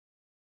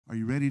Are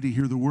you ready to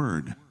hear the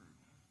word?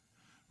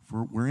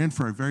 We're in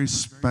for a very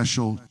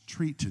special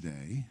treat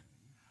today.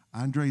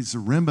 Andrey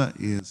Zaremba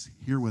is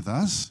here with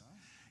us.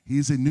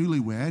 He's a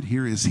newlywed.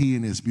 Here is he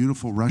and his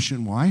beautiful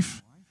Russian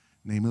wife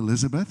named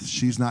Elizabeth.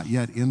 She's not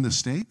yet in the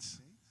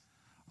States.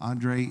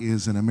 Andrey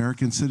is an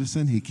American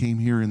citizen. He came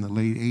here in the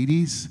late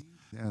 80s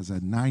as a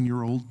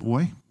 9-year-old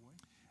boy.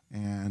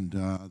 And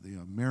the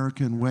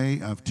American way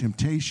of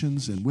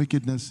temptations and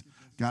wickedness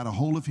got a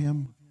hold of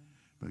him.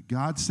 But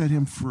God set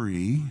him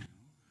free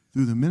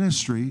through the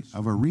ministry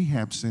of a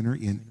rehab center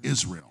in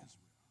Israel.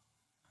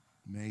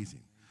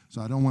 Amazing.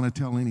 So I don't want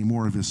to tell any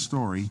more of his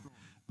story,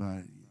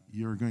 but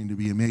you're going to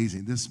be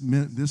amazing. This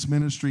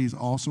ministry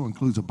also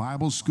includes a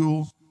Bible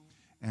school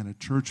and a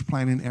church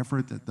planting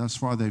effort that thus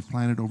far they've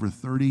planted over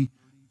 30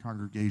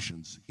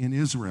 congregations in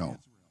Israel.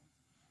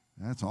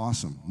 That's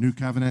awesome. New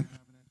Covenant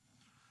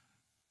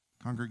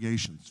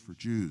congregations for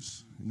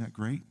Jews. Isn't that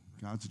great?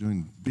 God's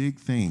doing big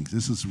things.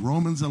 This is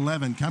Romans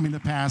 11 coming to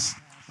pass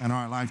in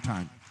our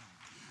lifetime.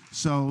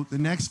 So the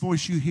next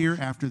voice you hear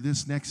after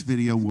this next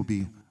video will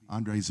be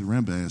Andrey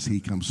Zaremba as he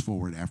comes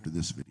forward after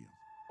this video.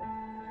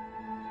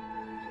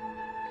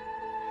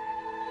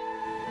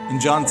 In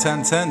John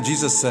 10:10,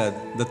 Jesus said,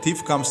 "The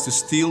thief comes to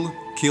steal,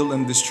 kill,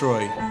 and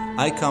destroy.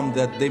 I come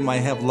that they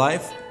might have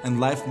life and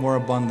life more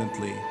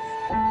abundantly."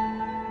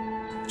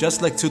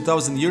 Just like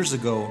 2,000 years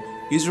ago,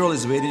 Israel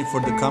is waiting for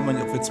the coming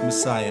of its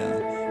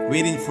Messiah,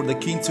 waiting for the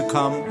King to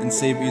come and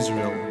save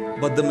Israel.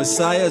 But the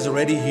Messiah is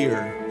already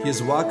here. He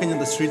is walking in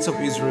the streets of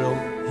Israel,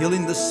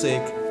 healing the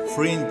sick,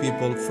 freeing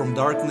people from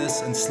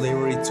darkness and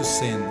slavery to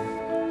sin,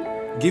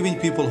 giving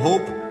people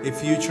hope, a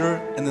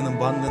future, and an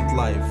abundant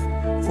life.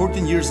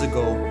 14 years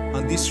ago,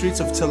 on these streets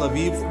of Tel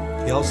Aviv,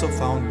 he also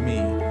found me.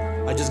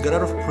 I just got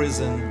out of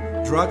prison.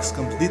 Drugs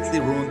completely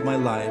ruined my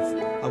life.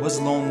 I was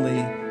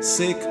lonely,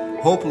 sick,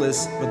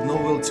 hopeless, with no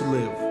will to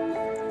live.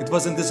 It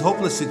was in this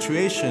hopeless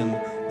situation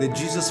that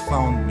Jesus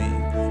found me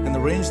and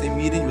arranged a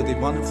meeting with a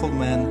wonderful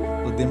man,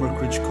 Vladimir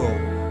Krichko,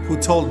 who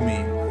told me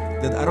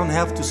that I don't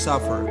have to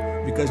suffer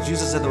because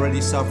Jesus had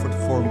already suffered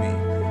for me.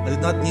 I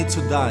did not need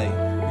to die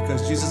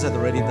because Jesus had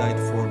already died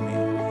for me.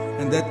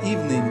 And that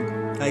evening,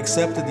 I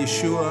accepted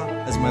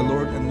Yeshua as my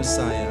Lord and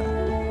Messiah.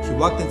 He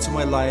walked into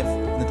my life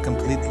and it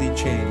completely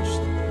changed.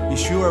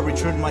 Yeshua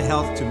returned my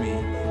health to me,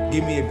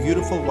 gave me a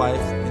beautiful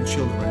wife and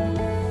children.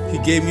 He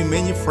gave me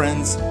many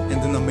friends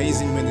and an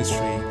amazing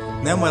ministry.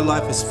 Now my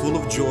life is full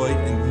of joy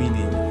and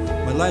meaning.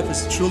 My life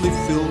is truly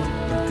filled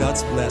with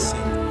God's blessing.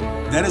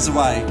 That is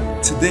why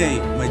today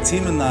my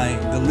team and I,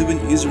 the Live in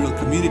Israel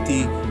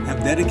community,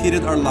 have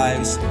dedicated our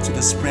lives to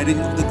the spreading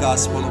of the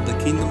gospel of the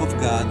kingdom of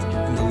God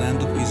in the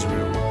land of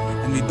Israel.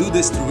 And we do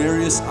this through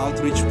various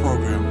outreach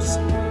programs,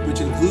 which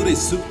include a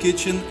soup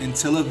kitchen in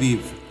Tel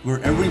Aviv, where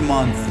every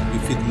month we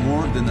feed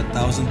more than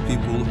 1,000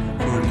 people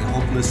who are in a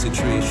hopeless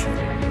situation.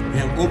 We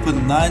have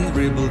opened 9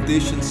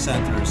 rehabilitation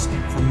centers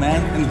for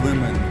men and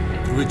women,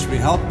 through which we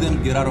help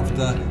them get out of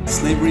the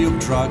slavery of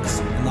drugs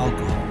and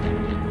alcohol.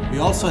 We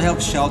also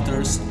have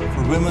shelters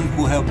for women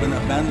who have been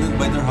abandoned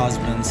by their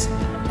husbands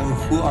or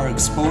who are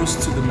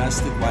exposed to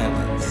domestic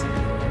violence.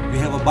 We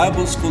have a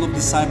Bible school of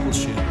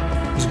discipleship,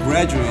 whose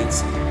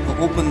graduates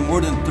have opened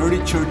more than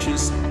 30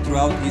 churches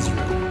throughout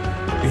Israel.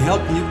 We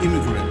help new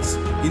immigrants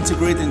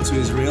integrate into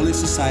Israeli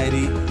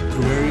society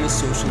through various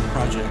social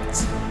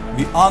projects.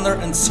 We honor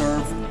and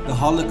serve the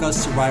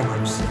Holocaust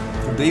survivors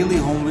through daily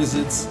home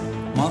visits,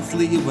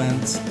 monthly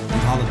events,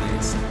 and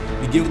holidays.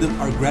 We give them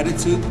our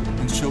gratitude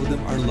and show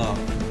them our love.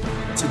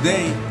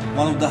 Today,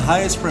 one of the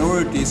highest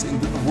priorities in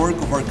the work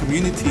of our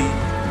community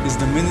is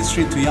the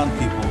ministry to young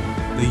people,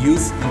 the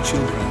youth and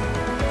children.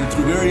 And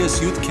through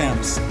various youth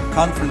camps,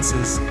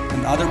 conferences,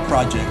 and other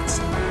projects,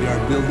 we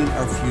are building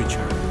our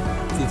future,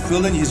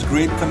 fulfilling His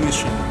great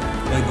commission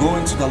by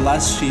going to the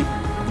lost sheep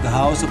of the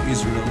house of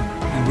Israel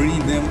and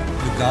bringing them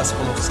the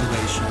gospel of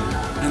salvation.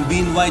 And we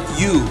invite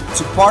you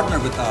to partner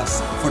with us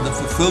for the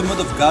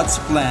fulfillment of God's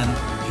plan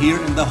here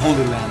in the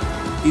Holy Land,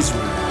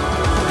 Israel.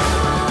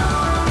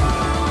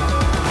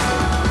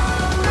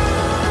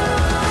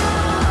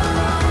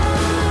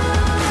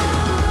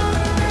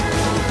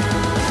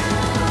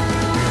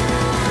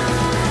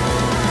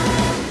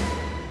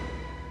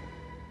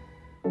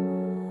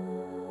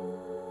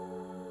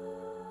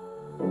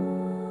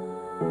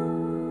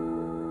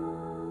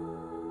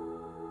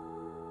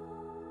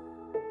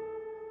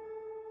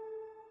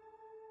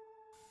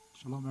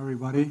 Shalom,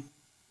 everybody.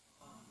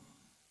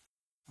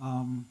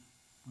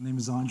 My name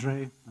is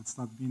Andrey. That's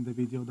not me in the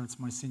video. That's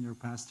my senior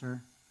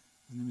pastor.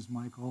 His name is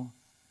Michael.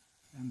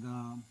 And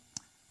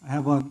I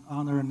have an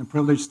honor and a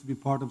privilege to be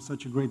part of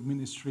such a great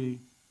ministry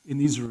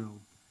in Israel.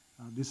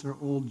 These are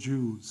all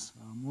Jews.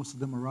 Most of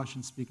them are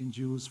Russian-speaking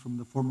Jews from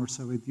the former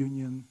Soviet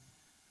Union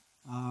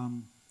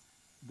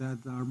that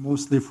are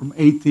mostly from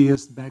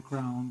atheist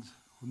background,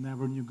 who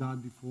never knew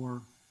God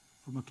before,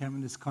 from a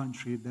communist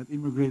country that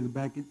immigrated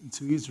back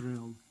into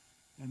Israel.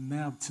 And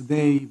now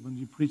today, when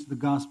we preach the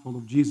gospel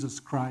of Jesus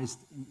Christ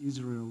in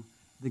Israel,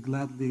 they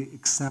gladly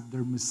accept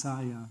their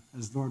Messiah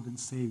as Lord and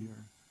Savior.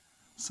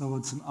 So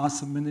it's an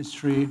awesome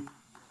ministry.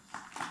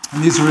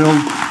 in Israel.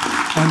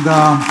 And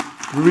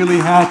we're really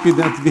happy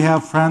that we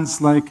have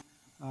friends like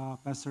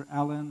Pastor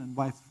Alan and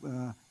wife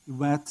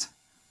Yvette,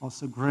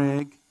 also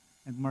Greg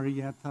and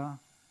Marietta.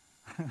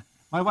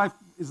 My wife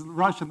is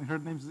Russian. Her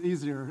name is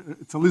easier.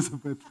 It's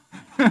Elizabeth.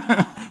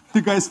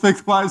 You guys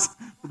picked wives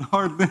with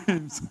hard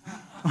names.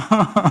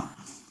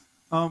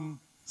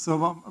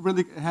 So I'm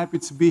really happy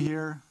to be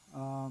here.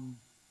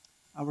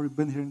 I've already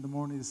been here in the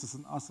morning. This is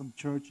an awesome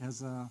church. It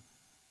has a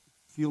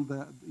feel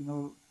that,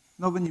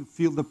 when you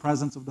feel the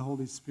presence of the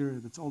Holy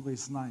Spirit, it's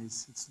always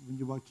nice. It's when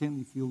you walk in,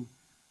 you feel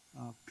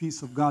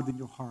peace of God in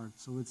your heart.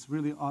 So it's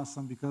really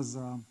awesome because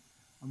I'm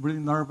really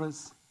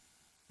nervous.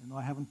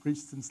 I haven't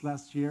preached since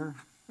last year.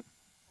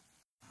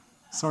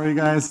 Sorry,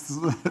 guys.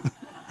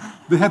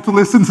 They had to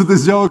listen to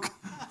this joke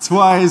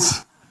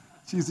twice.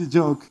 Cheesy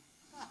joke.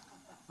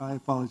 I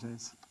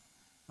apologize.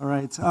 All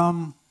right.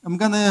 I'm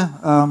going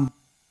to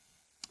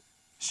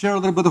share a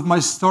little bit of my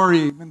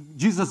story. I mean,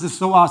 Jesus is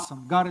so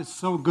awesome. God is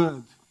so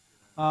good.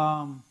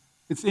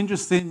 It's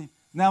interesting.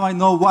 Now I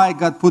know why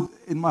God put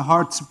in my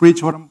heart to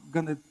preach what I'm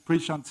going to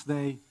preach on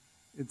today.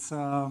 It's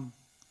the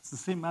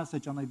same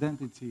message on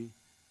identity,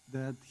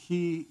 that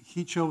He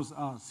chose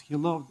us. He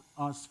loved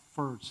us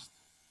first.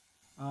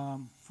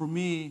 For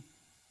me,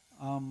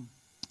 I'm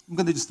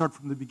going to just start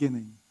from the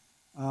beginning.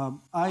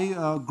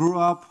 I grew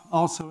up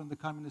also in the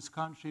communist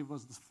country. It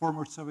was the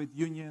former Soviet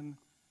Union.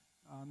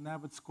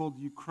 Now it's called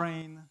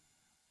Ukraine.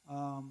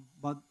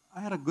 But I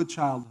had a good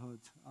childhood.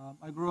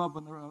 I grew up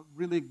in a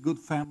really good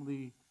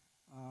family.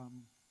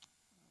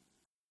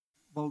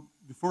 Well,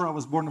 before I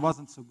was born, it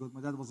wasn't so good. My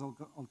dad was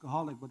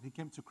alcoholic, but he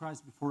came to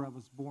Christ before I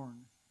was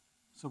born.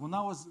 So when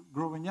I was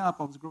growing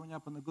up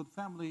in a good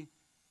family.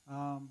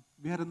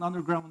 We had an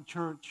underground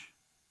church,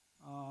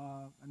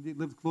 and we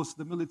lived close to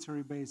the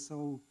military base.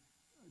 So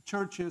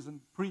churches and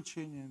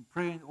preaching and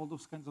praying, all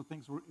those kinds of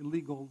things were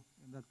illegal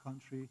in that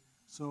country.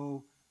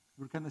 So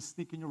we were kind of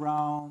sneaking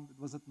around.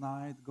 It was at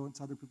night, going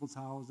to other people's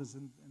houses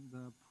and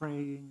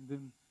praying. And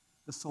then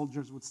the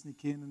soldiers would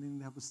sneak in, and then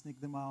they have to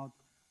sneak them out.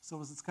 So it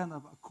was kind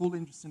of a cool,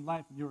 interesting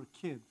life when you're a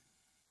kid.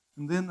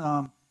 And then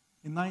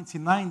in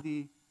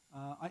 1990,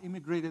 I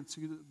immigrated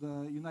to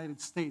the United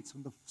States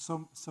when the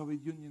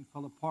Soviet Union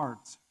fell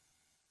apart.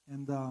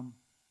 And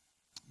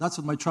that's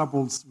when my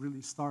troubles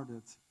really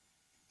started.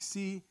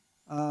 See,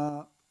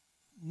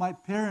 my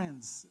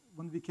parents,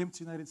 when we came to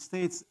the United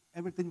States,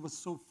 everything was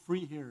so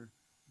free here.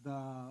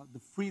 The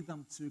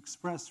freedom to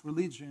express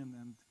religion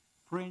and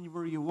pray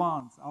anywhere you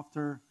want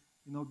after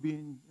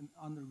being in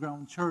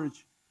underground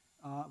church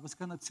was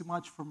kind of too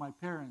much for my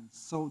parents.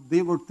 So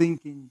they were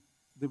thinking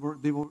they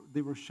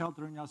were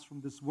sheltering us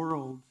from this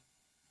world,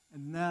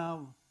 and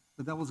now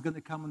that was going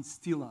to come and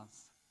steal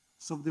us.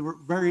 So they were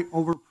very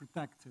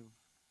overprotective.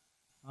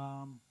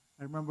 I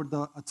remember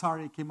the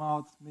Atari came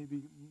out.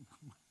 Maybe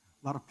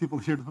a lot of people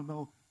here don't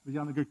know, the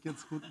younger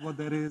kids, what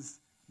that is.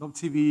 No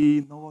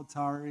TV, no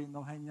Atari,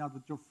 no hanging out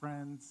with your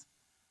friends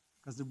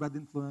because they're bad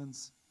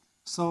influence.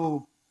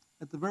 So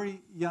at a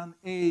very young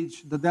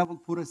age, the devil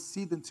put a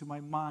seed into my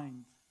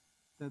mind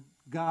that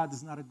God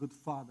is not a good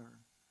father,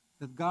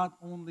 that God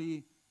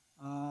only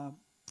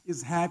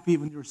is happy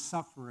when you're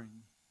suffering,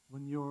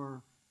 when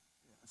you're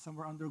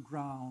somewhere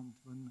underground,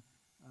 when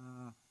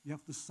you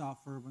have to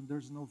suffer, when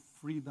there's no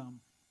freedom.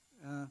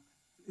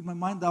 In my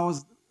mind, that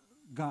was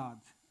God,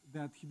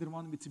 that He didn't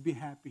want me to be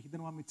happy. He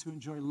didn't want me to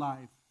enjoy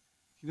life.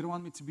 He didn't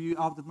want me to be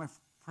out with my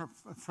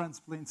friends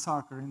playing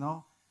soccer,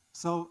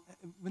 So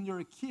when you're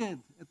a kid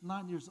at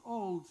 9 years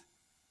old,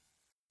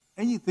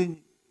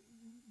 anything,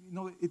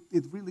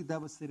 it really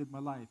devastated my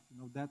life.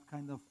 That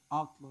kind of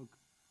outlook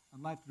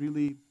on life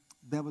really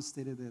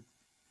devastated it.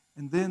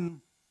 And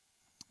then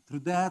through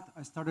that,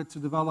 I started to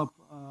develop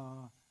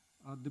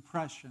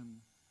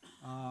depression.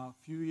 A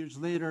few years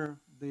later,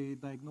 they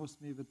diagnosed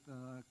me with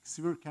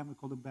severe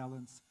chemical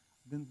imbalance,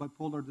 then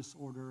bipolar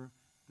disorder,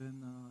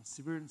 then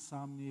severe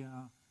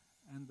insomnia,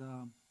 and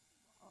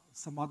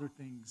some other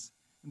things.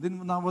 And then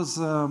when I was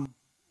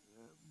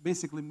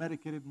basically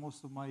medicated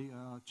most of my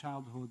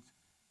childhood,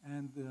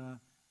 and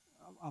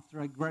after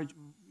I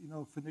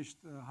finished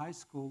high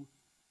school,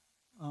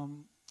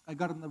 I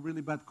got in a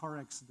really bad car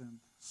accident.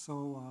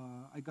 So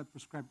I got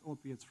prescribed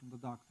opiates from the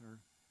doctor.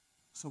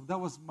 So that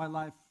was my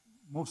life,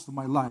 most of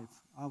my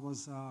life. I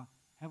was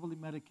heavily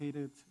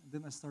medicated, and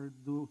then I started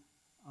to do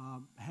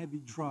heavy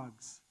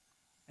drugs.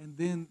 And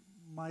then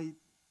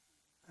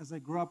as I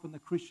grew up in a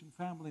Christian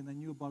family and I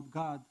knew about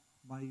God,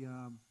 I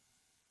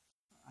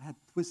had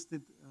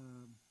twisted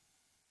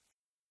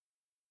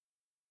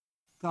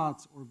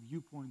thoughts or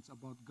viewpoints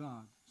about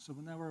God. So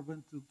whenever I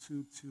went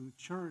to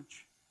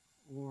church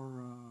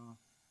or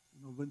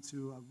went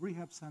to a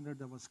rehab center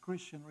that was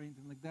Christian or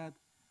anything like that,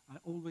 I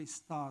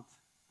always thought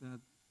that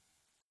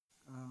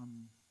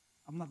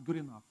I'm not good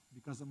enough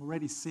because I'm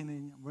already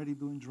sinning, I'm already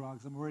doing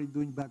drugs, I'm already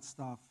doing bad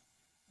stuff,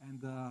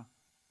 and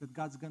that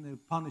God's going to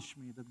punish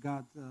me, that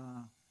God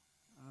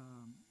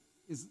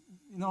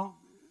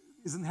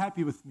isn't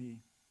happy with me.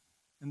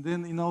 And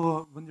then,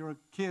 when you're a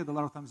kid, a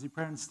lot of times your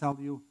parents tell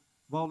you,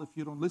 well, if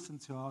you don't listen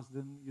to us,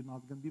 then you're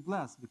not going to be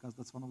blessed because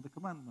that's one of the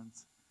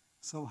commandments.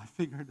 So I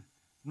figured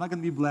I'm not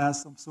going to be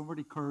blessed. I'm so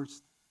already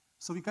cursed.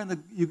 So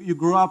you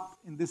grow up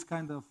in this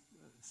kind of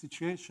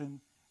situation,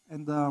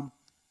 and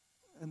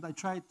I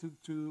tried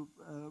to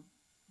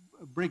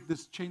break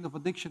this chain of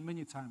addiction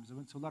many times. I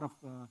went to a lot of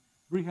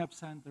rehab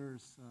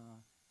centers,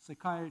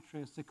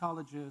 psychiatrists,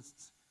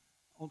 psychologists,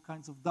 all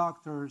kinds of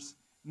doctors.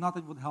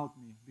 Nothing would help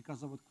me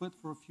because I would quit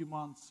for a few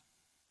months,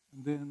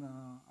 and then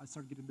I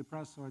started getting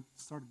depressed, so I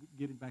started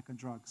getting back on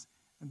drugs.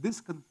 And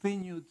this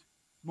continued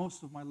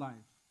most of my life.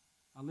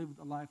 I lived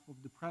a life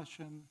of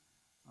depression,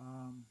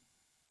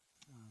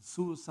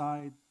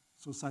 suicide,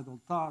 suicidal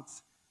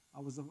thoughts.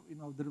 I was,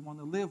 didn't want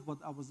to live, but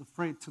I was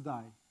afraid to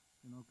die,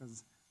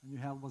 because I knew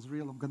hell was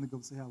real. I'm going to go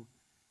to hell.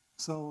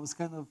 So it was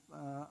kind of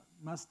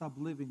messed up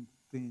living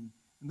thing.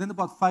 And then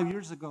about 5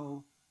 years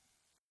ago,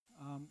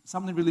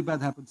 something really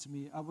bad happened to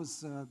me. I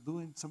was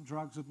doing some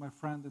drugs with my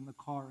friend in the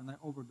car, and I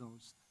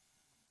overdosed.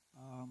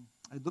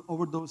 I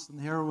overdosed on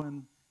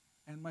heroin,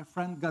 and my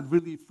friend got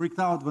really freaked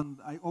out when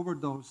I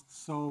overdosed.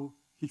 So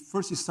he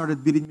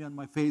started beating me on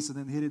my face and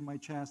then hitting my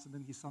chest, and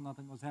then he saw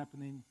nothing was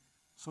happening.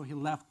 So he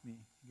left me.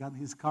 He got in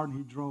his car and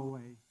he drove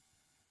away.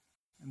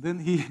 And then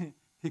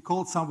he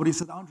called somebody. He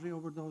said, Andrey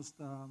overdosed.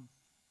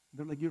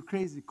 They're like, you're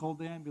crazy. Call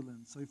the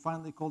ambulance. So he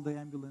finally called the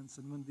ambulance.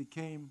 And when they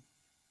came,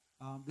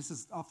 this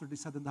is after they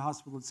said in the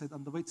hospital, they said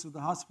on the way to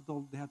the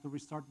hospital, they had to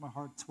restart my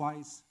heart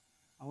twice.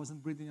 I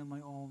wasn't breathing on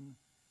my own.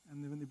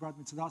 And when they brought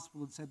me to the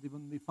hospital, they said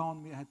when they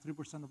found me, I had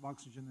 3% of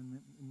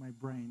oxygen in my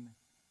brain.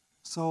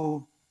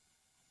 So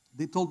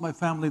they told my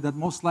family that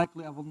most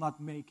likely I will not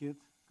make it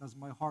because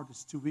my heart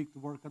is too weak to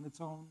work on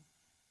its own.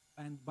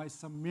 And by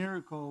some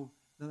miracle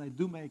that I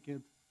do make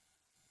it,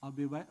 I'll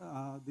be.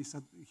 They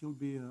said he'll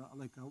be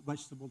like a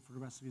vegetable for the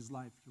rest of his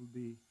life. He'll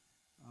be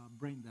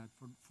brain dead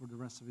for the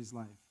rest of his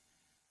life.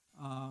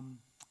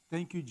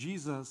 Thank you,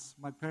 Jesus.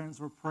 My parents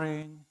were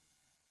praying.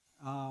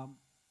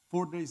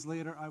 4 days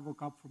later, I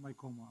woke up from my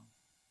coma.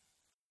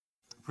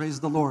 Praise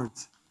the Lord.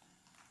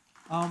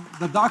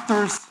 The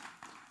doctors,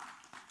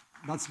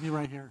 that's me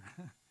right here.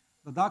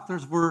 The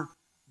doctors were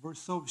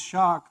so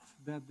shocked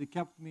that they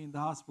kept me in the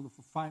hospital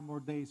for 5 more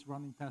days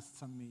running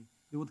tests on me.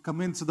 They would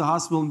come into the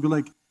hospital and be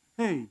like,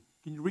 hey,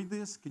 can you read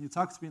this? Can you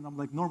talk to me? And I'm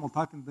like, normal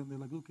talking to them. They're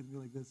like, look at me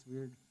like this,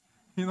 weird.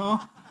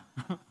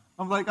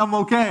 I'm like, I'm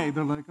okay.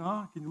 They're like,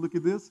 can you look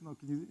at this?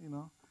 Can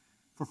you,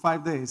 for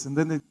 5 days. And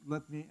then they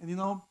let me,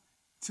 and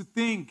to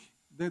think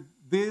that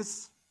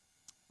this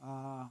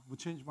would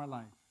change my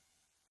life.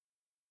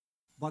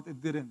 But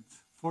it didn't.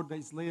 4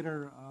 days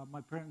later,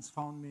 my parents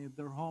found me at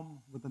their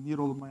home with a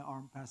needle in my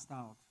arm, passed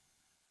out.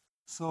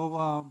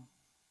 So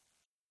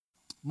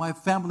my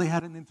family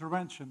had an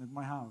intervention in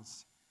my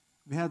house.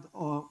 We had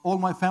all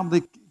my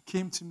family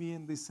came to me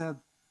and they said,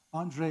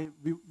 Andrey,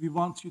 we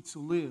want you to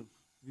live.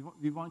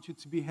 We want you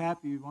to be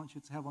happy. We want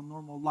you to have a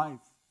normal life.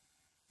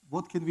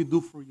 What can we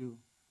do for you?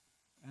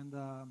 And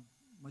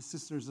my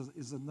sister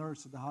is a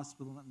nurse at the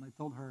hospital, and I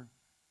told her,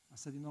 I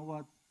said, you know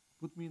what?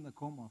 Put me in a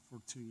coma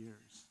for 2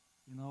 years.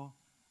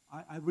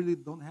 I really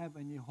don't have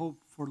any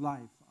hope for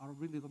life. I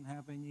really don't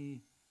have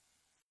any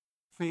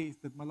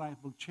faith that my life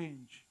will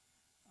change.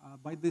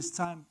 By this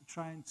time,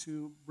 trying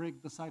to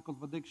break the cycle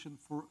of addiction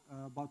for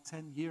about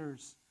 10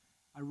 years,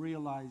 I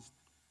realized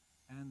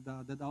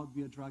that I would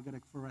be a drug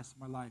addict for the rest of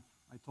my life.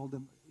 I told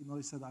them,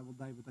 he said I will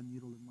die with a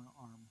needle in my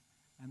arm.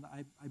 And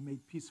I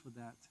made peace with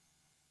that.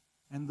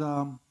 And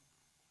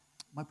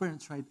my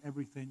parents tried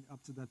everything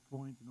up to that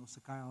point,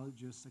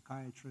 psychologists,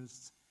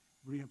 psychiatrists,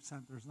 rehab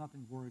centers,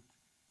 nothing worked.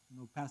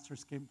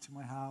 Pastors came to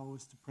my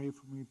house to pray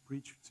for me,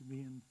 preach to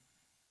me, and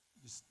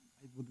just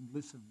I wouldn't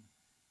listen.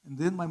 And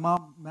then my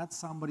mom met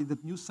somebody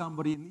that knew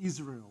somebody in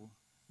Israel.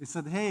 They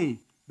said, hey,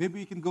 maybe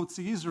you can go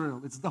to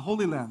Israel. It's the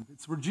Holy Land.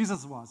 It's where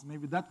Jesus was.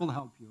 Maybe that will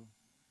help you.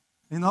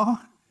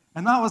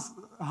 And I was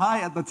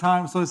high at the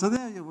time, so I said,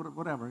 yeah,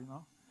 whatever,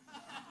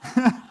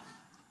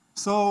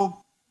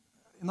 So,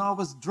 I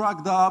was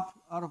drugged up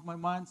out of my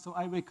mind, so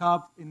I wake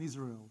up in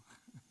Israel.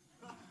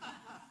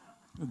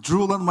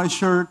 Drool on my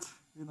shirt,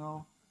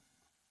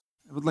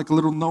 with like a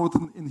little note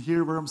in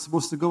here where I'm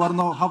supposed to go. I don't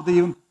know how they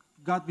even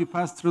got me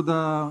passed through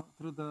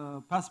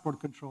the passport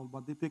control,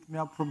 but they picked me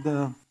up from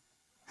the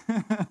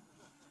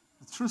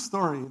true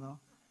story,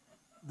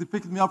 They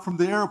picked me up from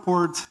the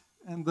airport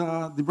and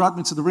they brought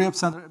me to the rehab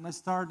center, and I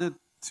started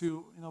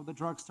to, the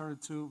drugs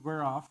started to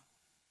wear off.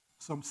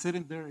 So I'm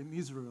sitting there in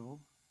Israel,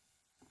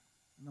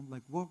 and I'm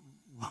like,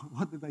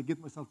 what did I get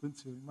myself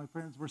into? And my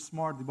parents were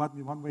smart. They bought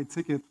me a one-way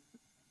ticket.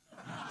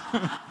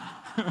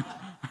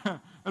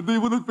 And they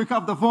wouldn't pick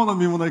up the phone on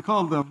me when I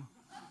called them.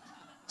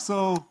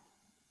 So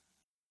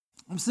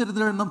I'm sitting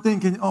there and I'm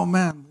thinking, oh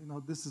man,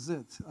 this is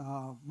it.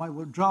 My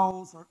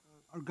withdrawals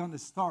are going to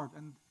start.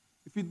 And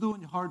if you're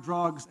doing hard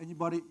drugs,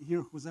 anybody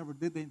here who's ever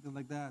did anything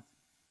like that,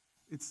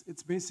 it's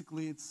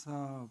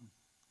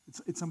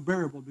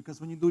unbearable,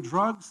 because when you do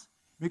drugs,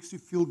 it makes you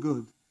feel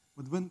good.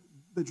 But when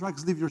the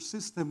drugs leave your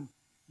system,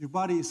 your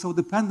body is so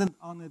dependent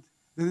on it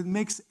that it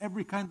makes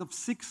every kind of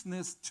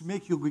sickness to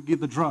make you get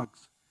the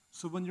drugs.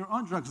 So when you're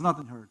on drugs,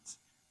 nothing hurts.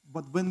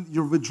 but when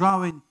you're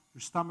withdrawing,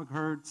 your stomach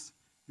hurts,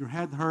 your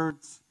head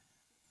hurts,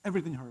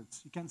 everything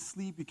hurts. You can't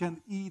sleep, you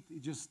can't eat, you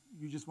just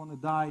want to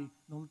die.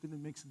 The only thing that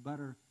makes it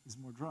better is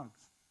more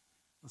drugs.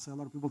 That's why a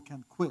lot of people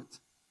can't quit.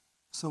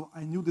 So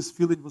I knew this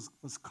feeling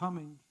was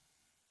coming,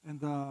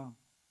 and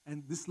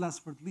this lasts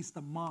for at least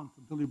a month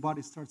until your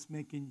body starts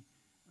making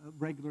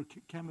regular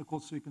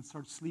chemicals so you can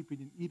start sleeping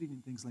and eating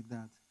and things like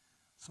that.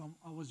 So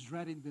I was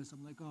dreading this.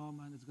 I'm like, oh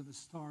man, it's going to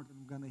start, and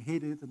I'm going to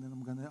hate it, and then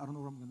I don't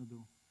know what I'm going to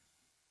do.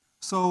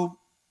 So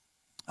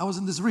I was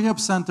in this rehab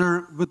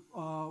center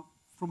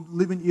from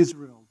living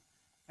Israel.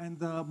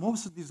 And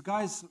most of these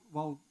guys,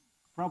 well,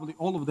 probably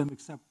all of them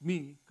except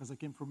me, because I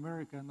came from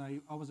America and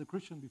I was a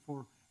Christian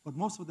before, but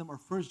most of them are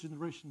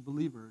first-generation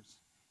believers,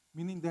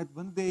 meaning that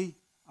when they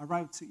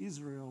arrived to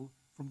Israel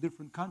from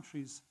different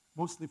countries,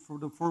 mostly for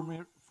the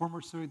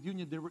former Soviet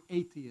Union, they were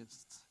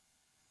atheists.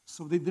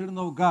 So they didn't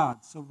know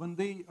God. So when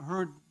they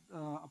heard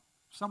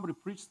somebody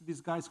preach to these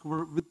guys who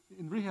were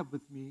in rehab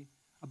with me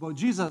about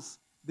Jesus,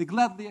 they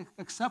gladly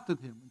accepted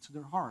him into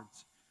their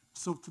hearts.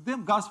 So to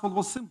them, gospel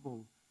was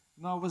simple.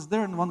 You know, I was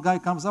there, and one guy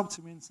comes up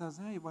to me and says,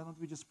 hey, why don't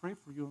we just pray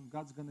for you, and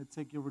God's going to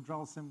take your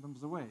withdrawal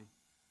symptoms away.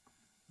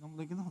 And I'm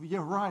like,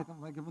 yeah, right.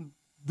 I'm like, I've been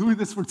doing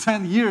this for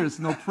 10 years,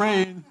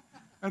 praying,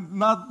 and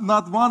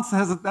not once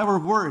has it ever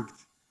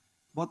worked.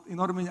 But you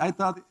know what I mean? I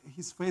thought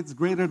his faith's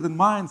greater than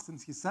mine,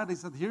 since he said,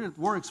 here it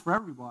works for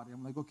everybody.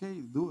 I'm like,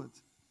 okay, do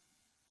it.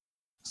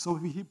 So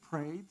he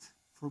prayed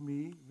for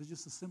me. It was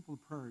just a simple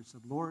prayer. He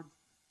said, Lord,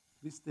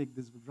 please take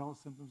these withdrawal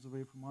symptoms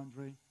away from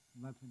Andrey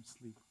and let him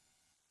sleep.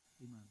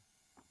 Amen.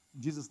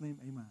 In Jesus' name,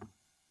 amen.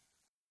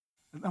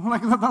 And I'm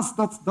like,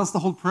 that's the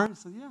whole prayer? He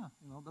said, yeah,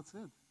 that's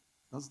it.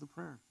 That's the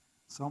prayer.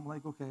 So I'm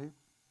like, okay.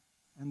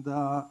 And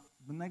the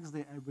next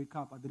day I wake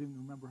up, I didn't even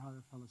remember how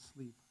I fell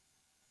asleep.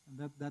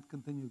 And that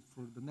continued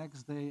for the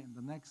next day and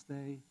the next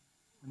day.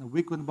 And a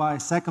week went by,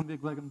 second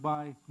week went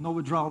by, no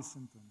withdrawal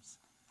symptoms.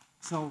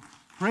 So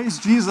praise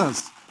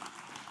Jesus.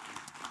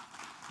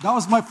 That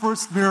was my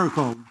first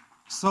miracle.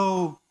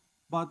 So,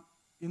 but,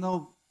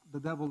 the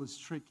devil is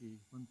tricky.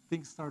 When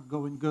things start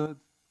going good,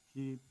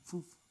 he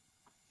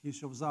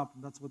shows up,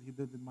 and that's what he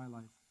did in my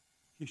life.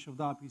 He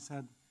showed up, he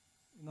said,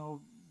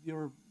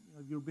 you're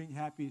being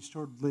happy is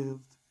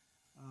short-lived.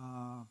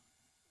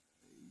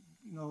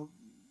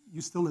 You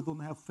still don't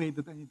have faith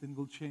that anything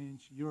will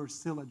change. You're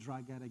still a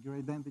drug addict. Your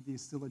identity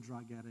is still a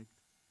drug addict.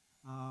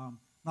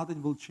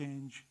 Nothing will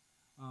change.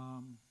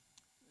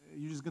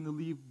 You're just going to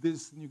leave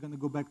this and you're going to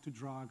go back to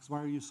drugs.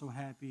 Why are you so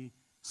happy?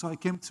 So I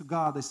came to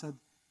God. I said,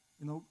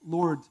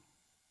 Lord,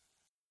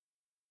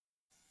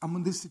 I'm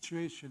in this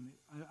situation.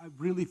 I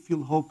really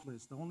feel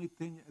hopeless. The only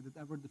thing that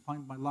ever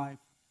defined my life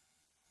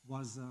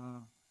was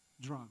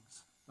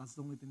drugs. That's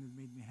the only thing that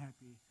made me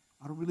happy.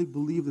 I don't really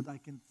believe that I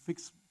can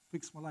fix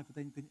my life with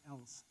anything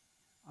else.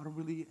 I don't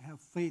really have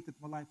faith that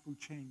my life will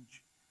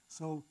change.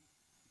 So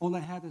all I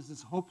had is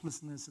this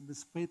hopelessness and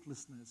this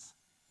faithlessness.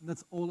 And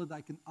that's all that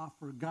I can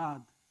offer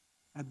God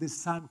at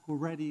this time, who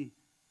already,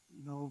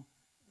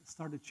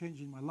 started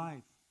changing my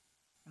life.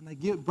 And I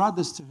brought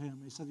this to him.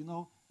 He said,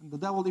 and the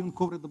devil even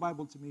quoted the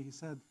Bible to me. He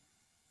said,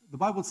 the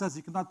Bible says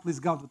you cannot please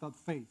God without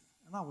faith.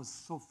 And I was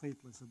so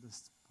faithless at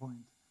this point.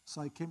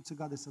 So I came to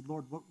God. I said,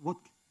 Lord, what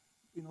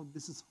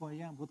this is who I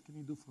am. What can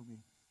you do for me?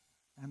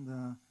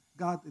 And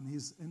God, in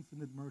his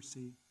infinite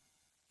mercy,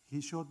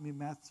 he showed me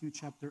Matthew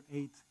chapter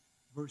 8,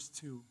 verse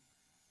 2.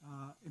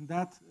 In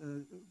that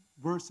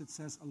verse, it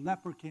says, a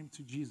leper came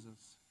to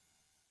Jesus.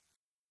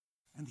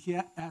 And he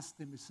asked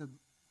him, he said,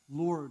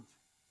 Lord,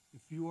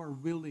 if you are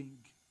willing,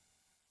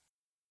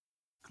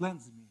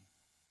 cleanse me.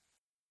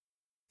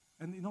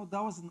 And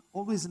that was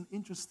always an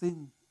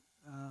interesting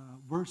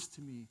verse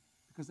to me,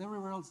 because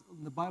everywhere else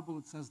in the Bible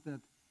it says that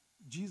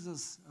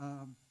Jesus,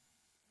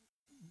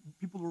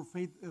 people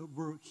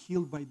were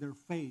healed by their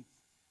faith.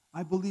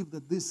 I believe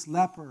that this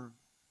leper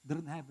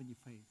didn't have any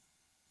faith.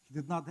 He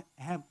did not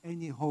have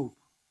any hope.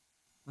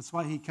 That's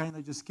why he kind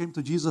of just came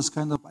to Jesus,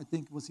 I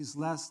think it was his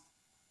last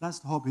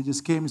hope. He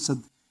just came and said,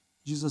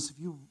 Jesus, if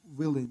you're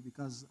willing,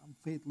 because I'm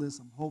faithless,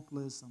 I'm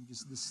hopeless, I'm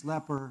just this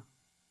leper,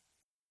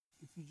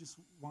 if you just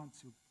want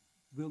to,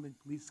 willing,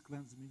 please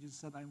cleanse me. Jesus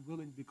said, I'm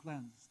willing to be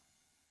cleansed.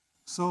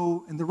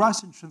 So in the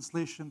Russian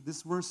translation,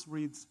 this verse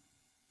reads,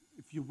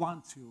 if you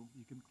want to,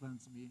 you can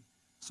cleanse me.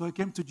 So I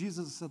came to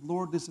Jesus and said,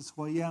 Lord, this is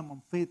who I am.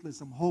 I'm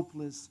faithless, I'm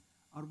hopeless.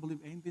 I don't believe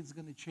anything's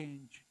going to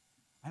change.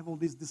 I have all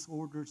these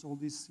disorders, all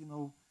these,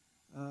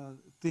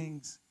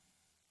 things.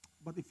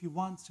 But if you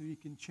want to, you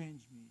can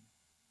change me.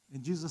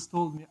 And Jesus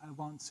told me, I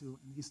want to,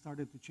 and he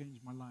started to change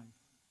my life.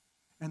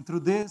 And through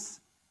this,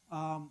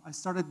 I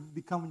started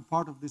becoming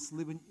part of this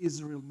Living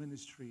Israel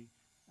ministry.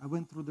 I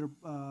went through their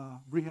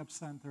rehab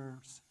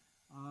centers.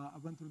 I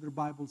went through their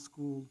Bible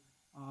school.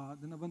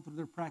 Then I went through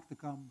their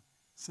practicum.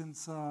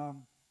 Since I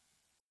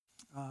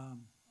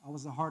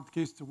was a hard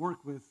case to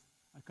work with,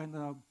 I kind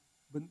of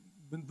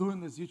been doing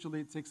this.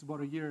 Usually it takes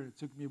about a year. It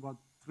took me about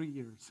 3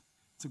 years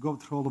to go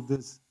through all of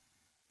this.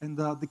 And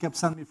they kept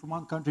sending me from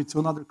one country to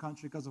another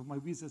country because of my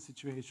visa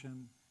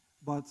situation.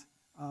 But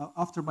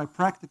during my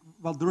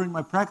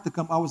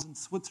practicum, I was in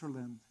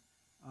Switzerland.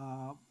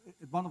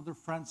 At one of their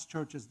friends'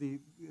 churches, they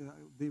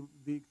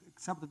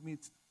accepted me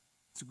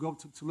to go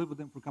to live with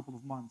them for a couple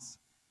of months.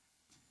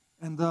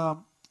 And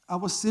I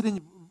was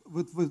sitting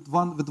with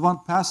one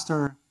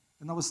pastor,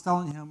 and I was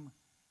telling him,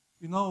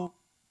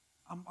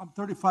 I'm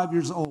 35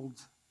 years old.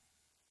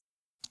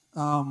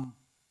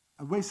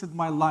 I wasted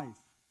my life.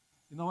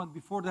 And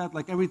before that,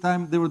 like every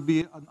time there would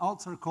be an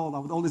altar call, I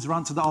would always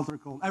run to the altar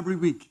call every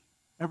week,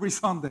 every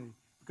Sunday,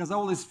 because I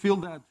always feel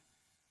that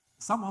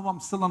somehow I'm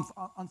still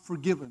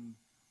unforgiven,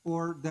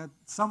 or that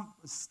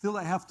still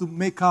I have to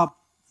make up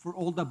for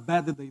all the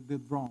bad that they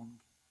did wrong.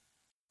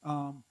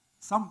 I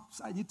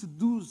need to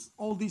do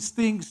all these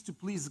things to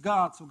please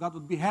God, so God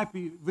would be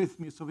happy with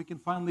me, so He can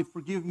finally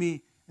forgive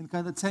me and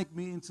kind of take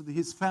me into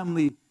His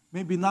family.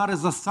 Maybe not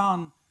as a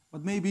son,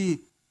 but maybe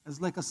as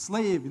like a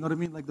slave, you know what I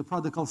mean? Like the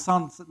prodigal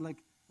son,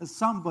 like as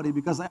somebody,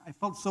 because I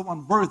felt so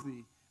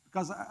unworthy,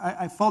 because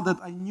I felt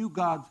that I knew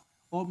God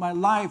all my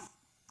life,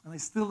 and I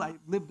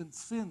lived in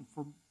sin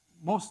for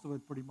most of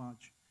it pretty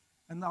much.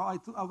 And now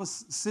I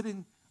was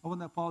sitting, I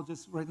want to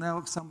apologize right now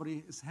if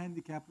somebody is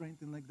handicapped or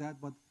anything like that,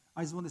 but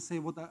I just want to say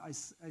what I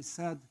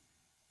said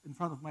in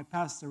front of my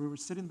pastor. We were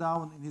sitting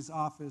down in his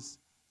office,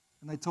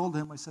 and I told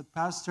him, I said,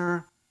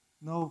 Pastor,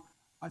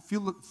 I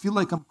feel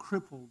like I'm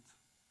crippled.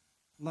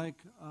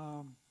 Like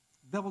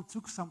devil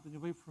took something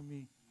away from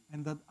me,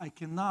 and that I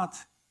cannot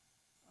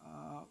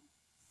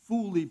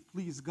fully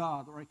please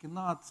God, or I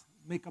cannot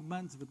make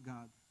amends with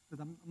God, that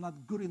I'm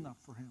not good enough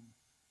for Him.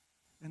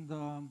 And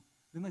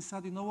then I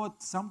said, you know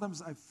what?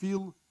 Sometimes I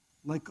feel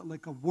like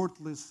a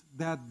worthless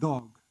dead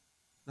dog.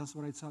 That's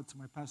what I said to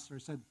my pastor. I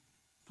said,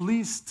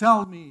 please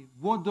tell me,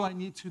 what do I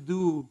need to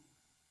do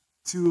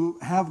to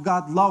have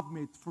God love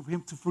me, for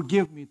Him to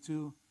forgive me,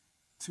 to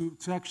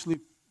actually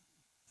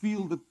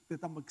feel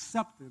that I'm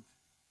accepted.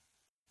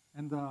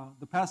 And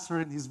the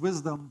pastor, in his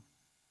wisdom,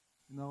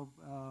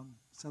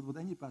 said what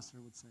any pastor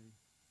would say.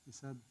 He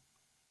said,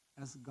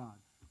 ask God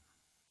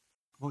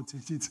what you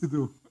need to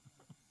do.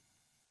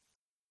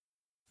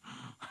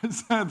 I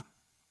said,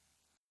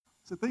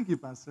 thank you,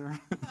 Pastor.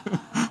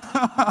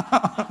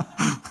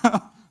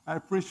 I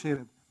appreciate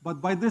it.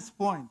 But by this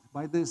point,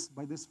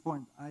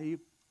 I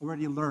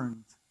already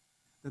learned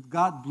that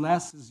God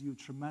blesses you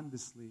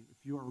tremendously if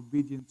you are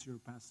obedient to your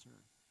pastor.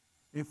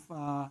 If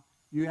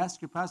you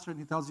ask your pastor and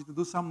he tells you to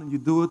do something and you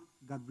do it,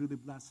 God really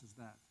blesses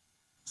that.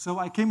 So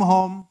I came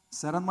home,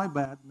 sat on my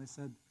bed, and I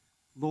said,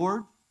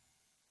 Lord,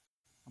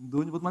 I'm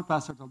doing what my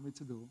pastor told me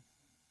to do.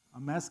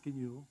 I'm asking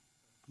you,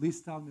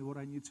 please tell me what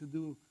I need to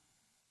do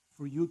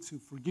for you to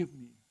forgive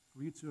me,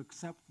 for you to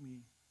accept me,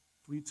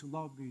 for you to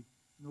love me,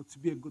 to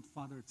be a good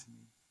father to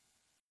me.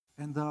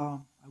 And I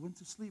went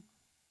to sleep.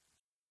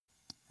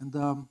 And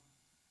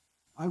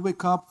I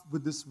wake up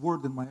with this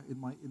word in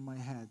my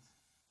head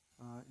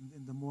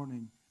in the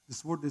morning.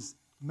 This word is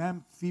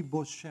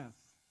Memphibosheth.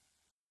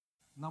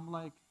 And I'm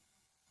like,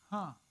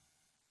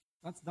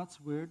 that's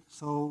weird.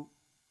 So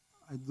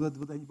I did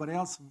what anybody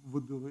else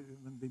would do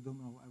when they don't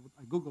know.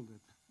 I Googled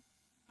it.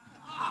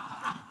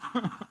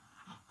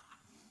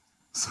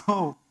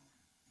 So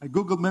I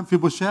Googled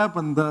Memphibosheth,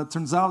 and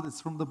turns out it's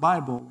from the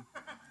Bible.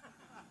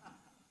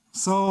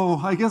 So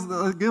I guess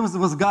it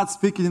was God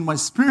speaking in my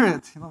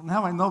spirit.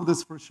 Now I know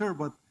this for sure,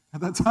 but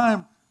at that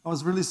time I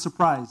was really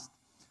surprised.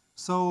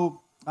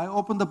 So I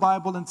opened the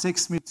Bible, and it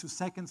takes me to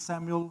 2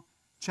 Samuel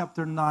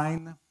chapter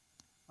 9,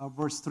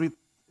 verse 3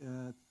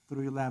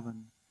 through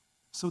 11.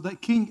 So the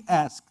king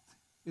asked,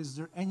 is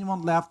there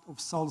anyone left of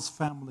Saul's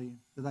family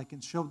that I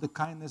can show the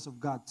kindness of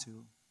God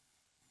to?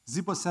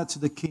 Ziba said to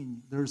the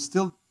king, there is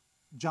still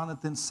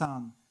Jonathan's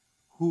son,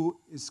 who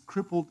is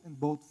crippled in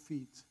both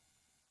feet.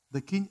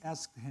 The king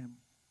asked him,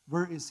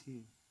 where is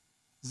he?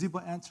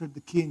 Ziba answered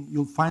the king,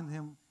 you'll find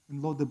him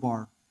in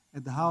Lodebar,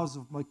 at the house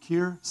of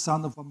Machir,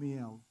 son of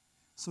Amiel.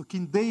 So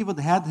King David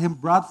had him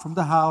brought from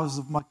the house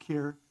of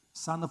Machir,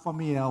 son of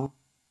Amiel,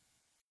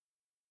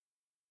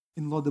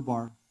 in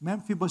Lodebar.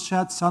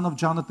 Memphibosheth, son of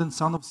Jonathan,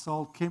 son of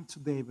Saul, came to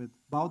David,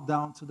 bowed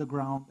down to the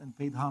ground, and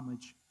paid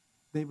homage.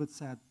 David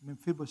said,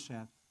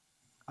 Memphibosheth,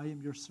 I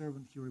am your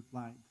servant, he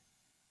replied.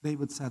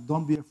 David said,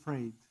 don't be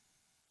afraid,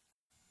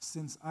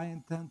 since I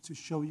intend to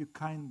show you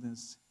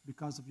kindness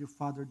because of your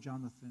father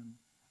Jonathan.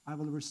 I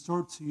will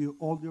restore to you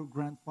all your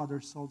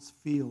grandfather Saul's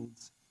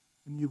fields,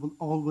 and you will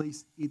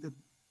always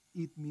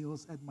eat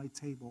meals at my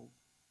table.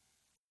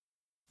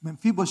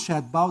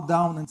 Memphibosheth bowed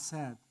down and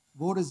said,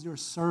 what is your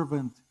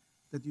servant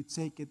that you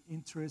take an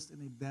interest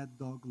in a dead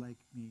dog like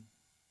me?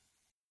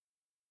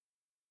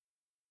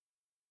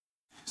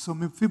 So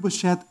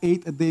Mephibosheth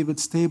ate at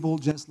David's table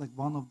just like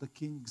one of the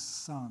king's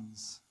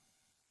sons.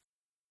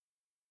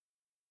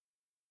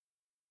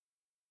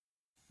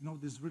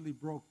 This really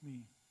broke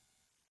me.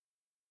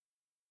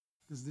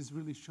 Because this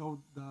really showed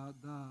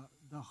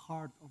the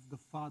heart of the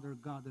Father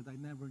God that I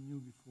never knew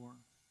before.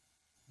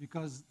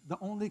 Because the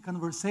only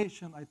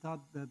conversation I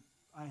thought that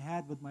I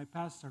had with my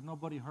pastor,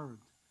 nobody heard,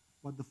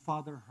 but the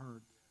Father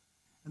heard.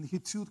 And he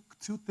took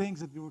two things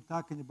that we were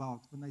talking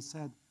about when I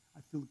said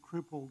I feel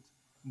crippled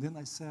And then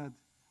I said,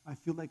 I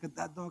feel like a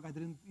dead dog. I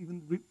didn't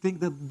even think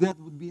that death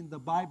would be in the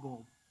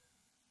Bible.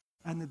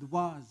 And it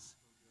was.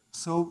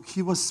 So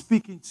he was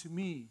speaking to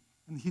me,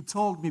 and he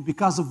told me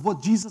because of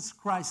what Jesus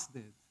Christ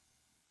did.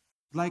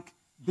 Like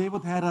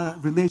David had a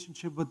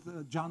relationship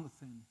with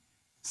Jonathan.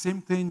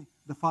 Same thing,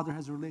 the Father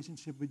has a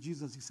relationship with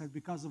Jesus. He said,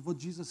 because of what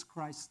Jesus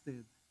Christ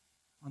did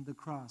on the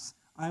cross,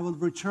 I will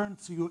return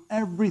to you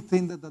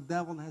everything that the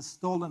devil has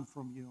stolen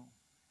from you.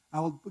 I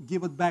will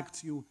give it back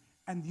to you,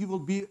 and you will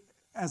be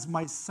as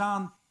my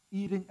son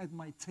eating at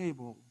my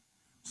table.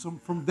 So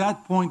from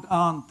that point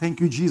on, thank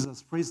you,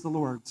 Jesus. Praise the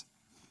Lord.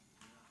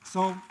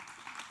 So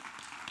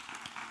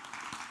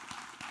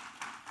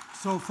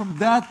from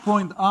that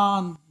point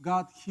on,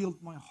 God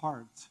healed my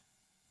heart.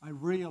 I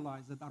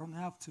realized that I don't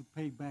have to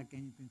pay back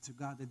anything to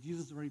God, that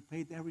Jesus already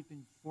paid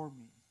everything for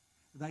me,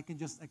 that I can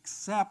just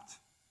accept.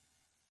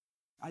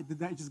 I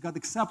just got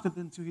accepted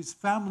into his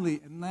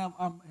family, and now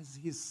I'm as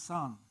his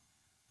son.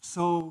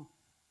 So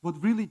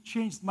what really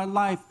changed my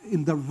life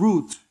in the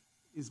root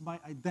is my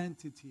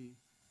identity.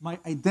 My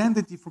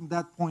identity from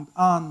that point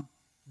on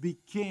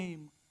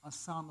became a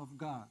son of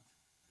God.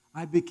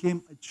 I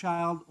became a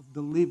child of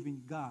the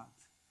living God.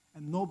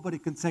 And nobody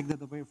can take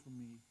that away from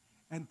me.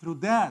 And through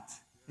that,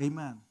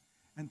 amen.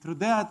 And through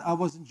that, I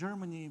was in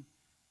Germany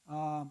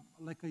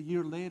like a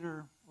year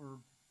later, or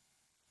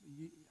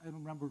I don't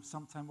remember,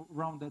 sometime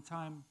around that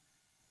time.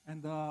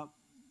 And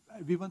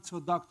we went to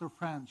a doctor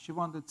friend. She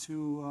wanted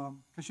to,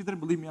 because she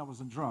didn't believe me I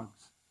was on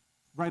drugs.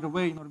 Right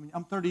away, you know what I mean?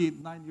 I'm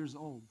 39 years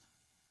old.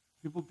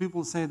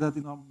 People say that,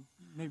 you know,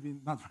 maybe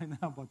not right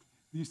now, but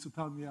they used to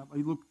tell me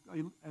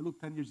I look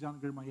 10 years younger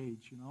than my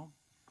age, you know?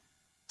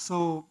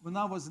 So when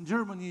I was in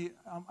Germany,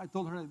 I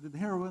told her I did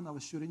heroin, I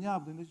was shooting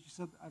up, and she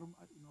said, I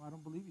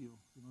don't believe you.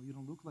 You know, you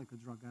don't look like a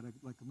drug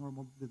addict, like a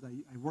normal that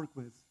I work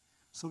with.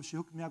 So she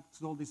hooked me up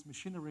to all this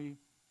machinery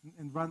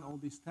and ran all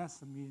these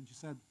tests on me, and she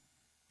said,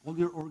 all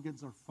your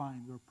organs are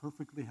fine. You're a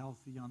perfectly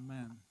healthy young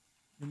man.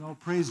 You know,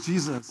 praise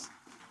Jesus.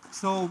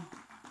 So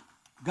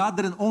God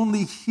didn't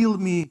only heal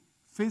me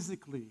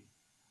physically.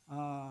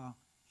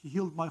 He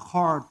healed my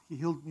heart. He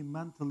healed me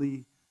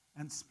mentally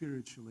and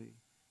spiritually.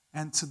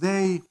 And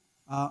today,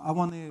 I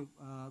want to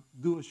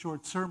do a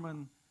short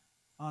sermon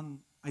on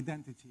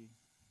identity.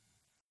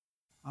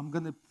 I'm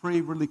going to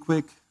pray really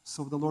quick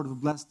so the Lord will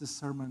bless this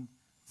sermon.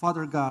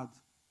 Father God,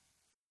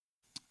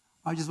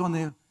 I just want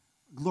to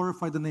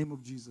glorify the name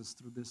of Jesus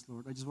through this,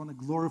 Lord. I just want to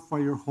glorify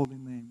your holy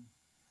name.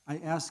 I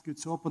ask you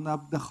to open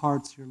up the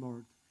hearts here,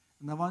 Lord.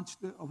 And I want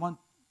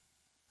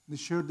to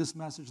share this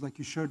message like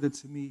you shared it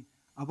to me.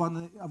 I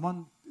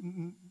want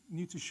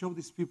you to show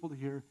these people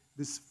here,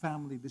 this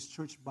family, this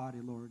church body,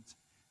 Lord,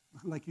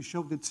 like you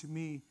showed it to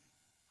me,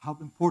 how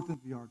important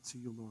we are to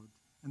you, Lord,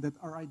 and that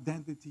our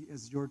identity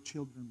as your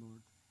children,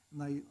 Lord.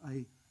 And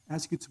I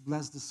ask you to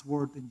bless this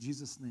word in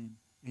Jesus' name.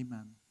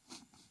 Amen.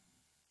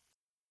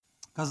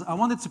 Because I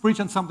wanted to preach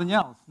on something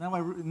else. Now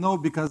I know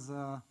because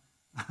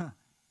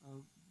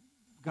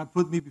God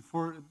put me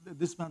before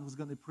this man was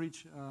going to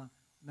preach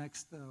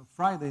next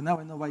Friday. Now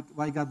I know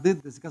why God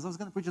did this. Because I was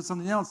going to preach on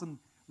something else, and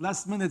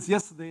last minute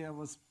yesterday I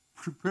was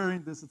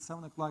preparing this at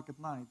 7 o'clock at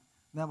night.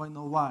 Now I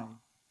know why.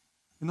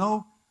 You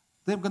know,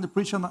 today I'm going to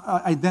preach on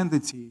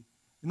identity.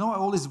 You know, I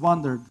always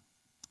wondered,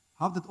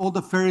 how did all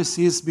the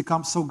Pharisees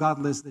become so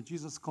godless that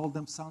Jesus called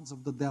them sons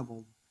of the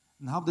devil?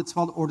 And how did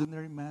 12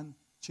 ordinary men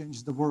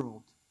change the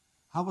world?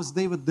 How was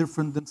David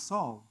different than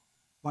Saul?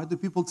 Why do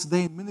people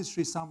today in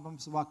ministry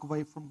sometimes walk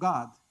away from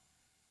God?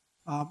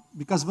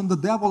 Because when the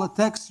devil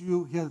attacks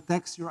you, he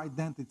attacks your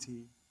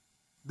identity.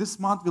 This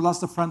month we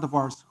lost a friend of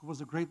ours who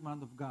was a great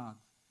man of God.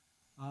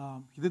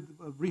 He did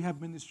a rehab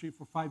ministry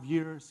for 5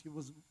 years. He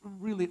was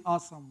really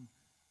awesome,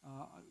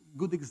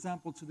 good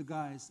example to the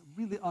guys,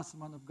 really awesome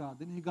man of God.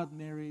 Then he got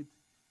married.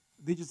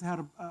 They just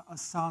had a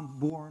son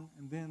born,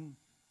 and then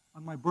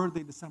on my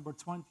birthday, December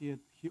 20th,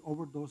 he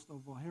overdosed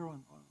of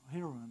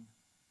heroin.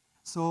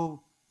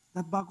 So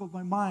that boggled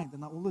my mind,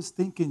 and I was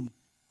thinking,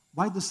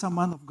 why does some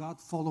man of God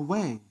fall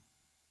away?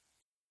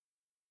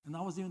 And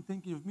I was even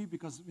thinking of me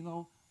because, you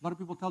know, a lot of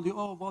people tell you,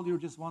 oh, well, you're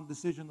just one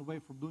decision away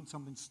from doing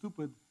something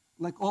stupid.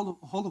 Like all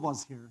of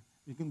us here,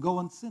 you can go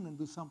and sin and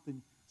do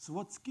something. So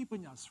what's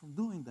keeping us from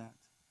doing that?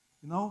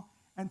 You know?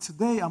 And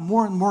today I'm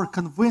more and more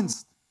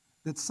convinced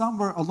that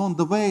somewhere along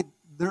the way,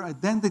 their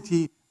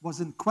identity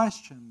was in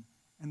question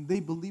and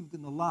they believed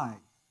in a lie.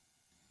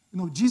 You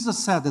know,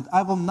 Jesus said that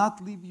I will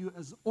not leave you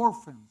as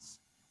orphans.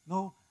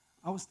 No,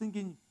 I was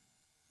thinking,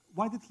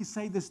 why did he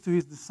say this to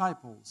his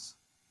disciples?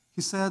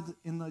 He said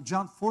in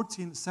John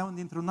 14,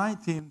 17 through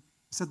 19, he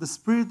said, the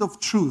Spirit of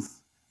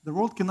truth, the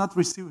world cannot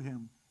receive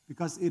him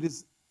because it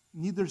is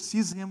neither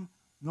sees him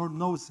nor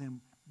knows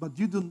him, but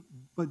you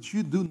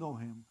do know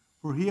him,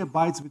 for he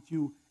abides with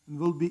you and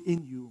will be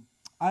in you.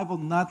 I will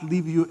not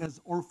leave you as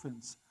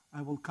orphans.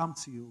 I will come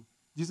to you.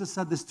 Jesus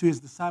said this to his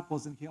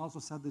disciples, and he also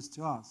said this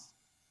to us.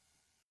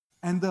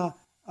 And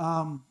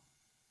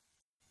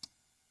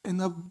in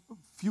a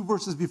few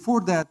verses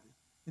before that,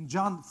 in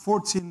John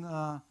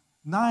 14,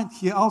 9,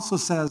 he also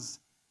says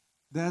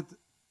that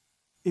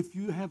If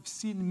you have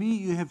seen me,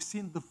 you have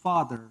seen the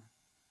Father.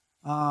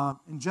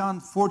 In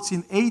John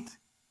 14:8,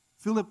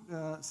 Philip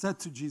said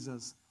to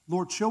Jesus,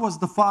 Lord, show us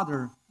the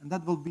Father, and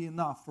that will be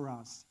enough for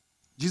us.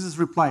 Jesus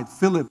replied,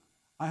 Philip,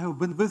 I have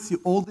been with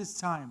you all this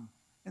time,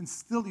 and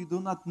still you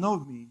do not know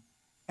me.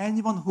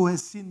 Anyone who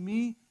has seen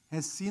me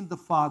has seen the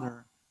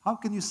Father. How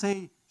can you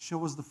say,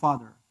 show us the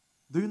Father?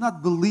 Do you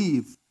not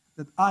believe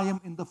that I am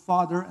in the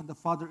Father and the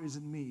Father is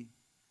in me?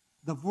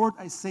 The word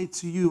I say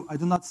to you, I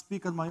do not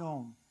speak on my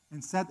own.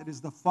 Instead, it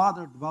is the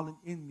Father dwelling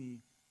in me,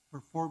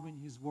 performing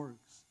his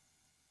works.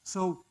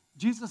 So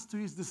Jesus, to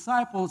his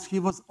disciples, he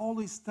was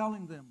always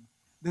telling them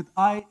that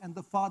I and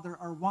the Father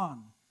are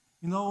one.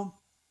 You know,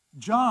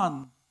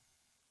 John,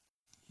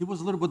 he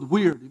was a little bit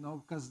weird,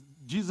 because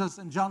Jesus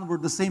and John were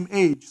the same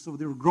age, so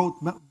they were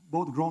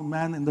both grown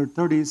men in their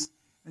 30s,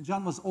 and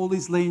John was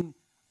always laying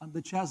on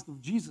the chest of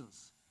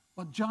Jesus.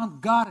 But John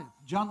got it.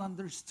 John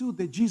understood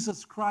that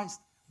Jesus Christ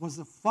was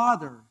the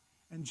Father,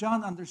 and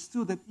John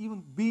understood that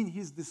even being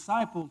his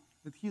disciple,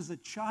 that he's a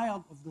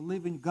child of the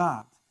living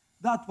God.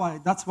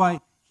 That's why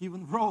he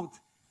even wrote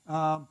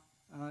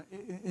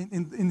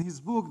in his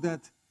book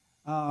that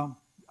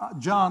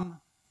John,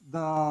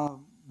 the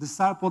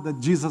disciple that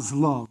Jesus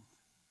loved,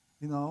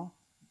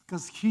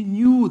 because he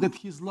knew that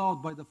he's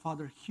loved by the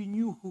Father. He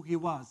knew who he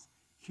was.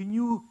 He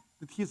knew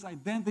that his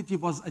identity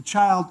was a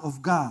child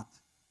of God.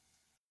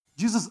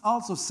 Jesus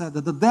also said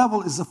that the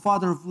devil is the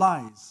father of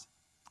lies.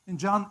 In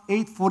John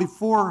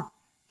 8:44,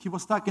 he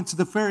was talking to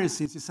the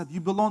Pharisees. He said, you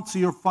belong to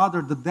your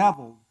father, the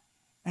devil,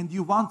 and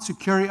you want to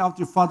carry out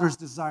your father's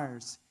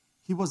desires.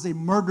 He was a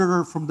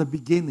murderer from the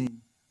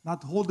beginning,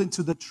 not holding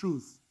to the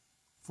truth,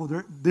 for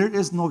there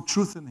is no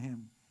truth in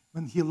him.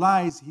 When he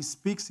lies, he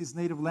speaks his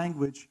native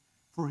language,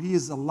 for he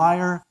is a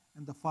liar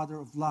and the father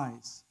of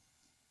lies.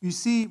 You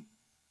see,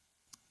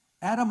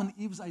 Adam and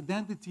Eve's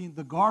identity in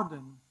the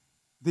garden,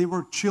 they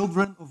were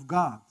children of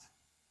God.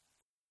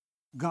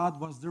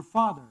 God was their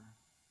father.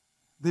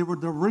 They were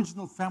the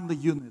original family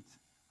unit,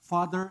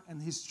 father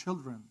and his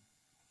children.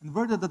 And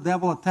where did the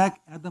devil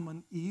attack Adam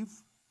and Eve?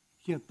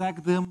 He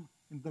attacked them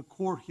in the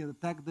core. He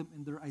attacked them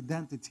in their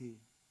identity.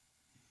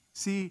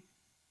 See,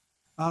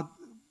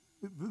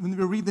 when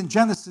we read in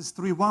Genesis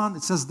 3:1,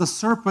 it says, the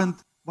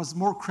serpent was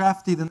more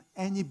crafty than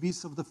any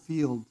beast of the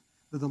field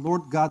that the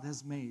Lord God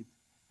has made.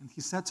 And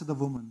he said to the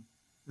woman,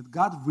 did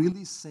God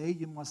really say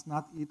you must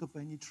not eat of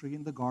any tree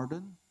in the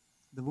garden?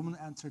 The woman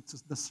answered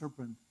to the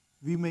serpent,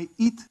 we may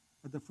eat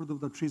of the fruit of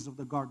the trees of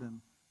the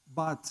garden,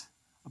 but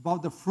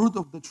about the fruit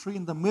of the tree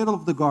in the middle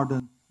of the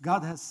garden,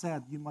 God has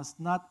said, you must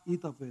not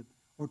eat of it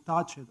or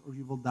touch it or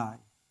you will die.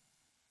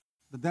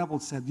 The devil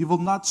said, you will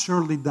not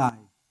surely die,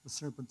 the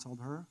serpent told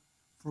her,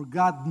 for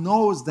God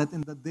knows that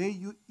in the day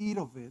you eat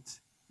of it,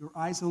 your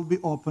eyes will be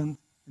opened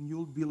and you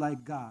will be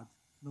like God,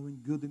 knowing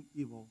good and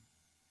evil.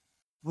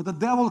 What the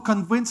devil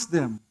convinced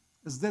them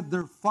is that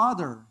their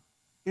father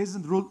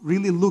isn't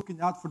really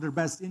looking out for their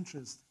best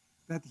interest,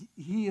 that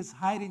he is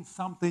hiding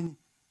something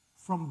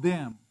from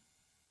them.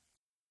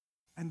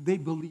 And they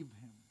believed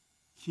him.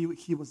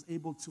 He was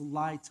able to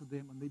lie to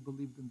them, and they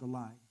believed in the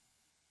lie.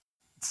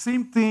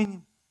 Same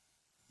thing,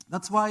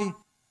 that's why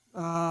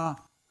God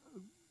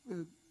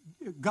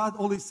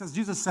always says,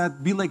 Jesus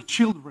said, be like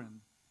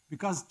children,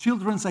 because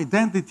children's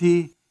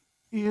identity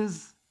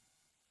is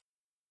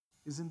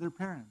in their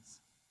parents.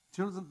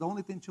 Children, the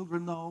only thing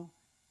children know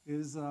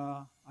is,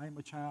 I am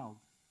a child.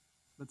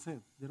 That's it.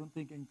 They don't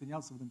think anything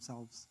else of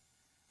themselves.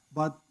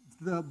 But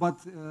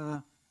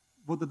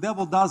what the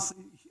devil does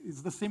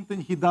is the same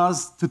thing he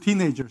does to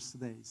teenagers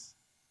today.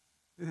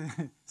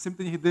 Same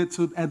thing he did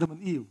to Adam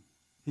and Eve.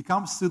 He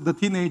comes to the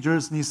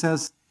teenagers and he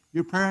says,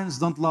 your parents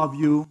don't love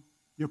you.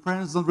 Your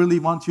parents don't really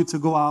want you to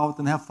go out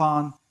and have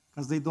fun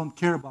because they don't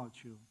care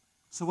about you.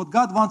 So what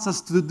God wants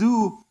us to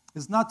do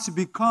is not to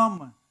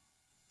become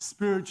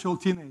spiritual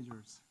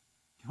teenagers.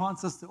 He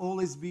wants us to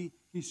always be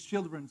his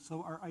children,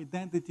 so our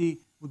identity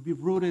would be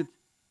rooted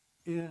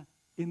in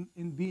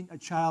being a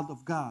child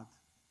of God.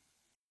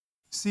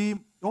 See,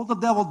 all the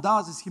devil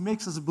does is he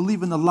makes us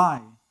believe in a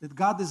lie, that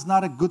God is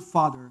not a good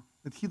father,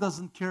 that he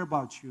doesn't care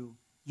about you.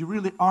 You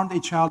really aren't a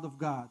child of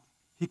God.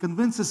 He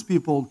convinces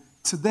people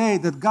today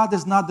that God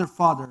is not their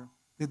father,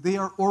 that they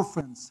are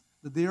orphans,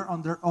 that they are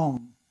on their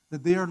own,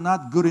 that they are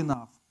not good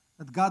enough,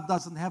 that God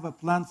doesn't have a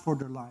plan for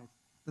their life,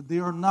 that they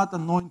are not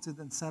anointed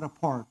and set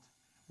apart.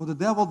 What the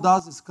devil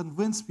does is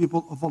convince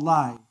people of a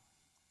lie.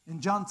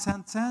 In John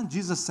 10:10,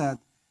 Jesus said,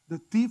 the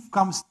thief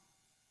comes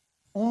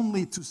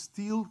only to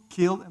steal,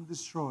 kill, and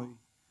destroy.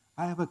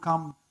 I have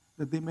come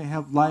that they may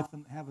have life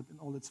and have it in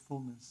all its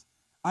fullness.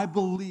 I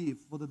believe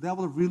what the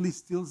devil really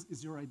steals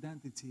is your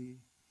identity.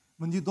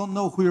 When you don't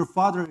know who your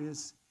father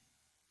is,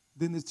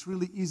 then it's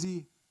really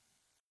easy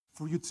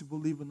for you to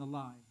believe in a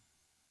lie.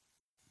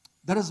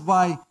 That is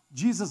why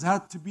Jesus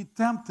had to be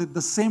tempted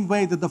the same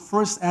way that the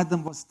first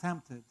Adam was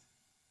tempted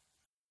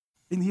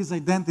in his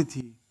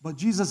identity. But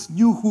Jesus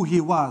knew who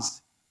he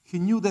was. He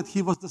knew that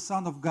he was the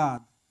Son of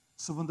God.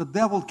 So when the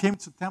devil came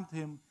to tempt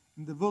him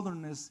in the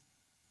wilderness,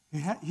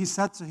 he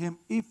said to him,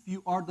 if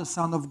you are the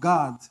Son of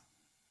God,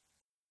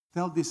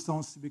 tell these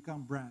stones to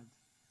become bread.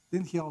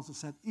 Then he also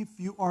said, if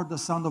you are the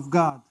Son of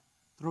God,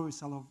 throw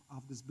yourself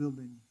off this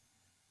building.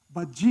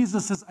 But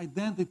Jesus'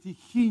 identity,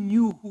 he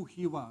knew who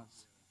he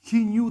was.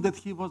 He knew that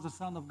he was the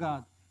Son of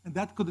God, and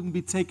that couldn't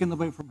be taken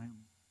away from him.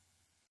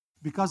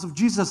 Because of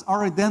Jesus,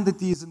 our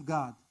identity is in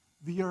God.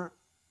 We are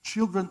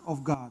children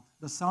of God,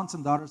 the sons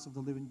and daughters of the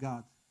living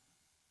God.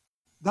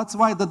 That's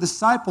why the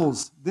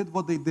disciples did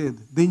what they did.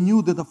 They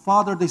knew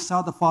that they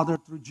saw the Father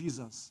through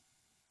Jesus.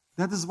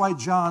 That is why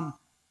John,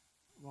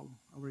 well,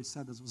 I already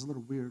said this, was a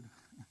little weird.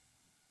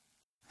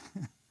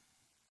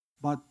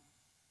 but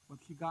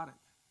he got it.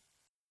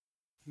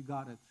 He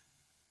got it.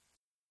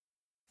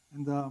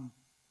 And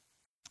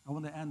I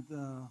want to end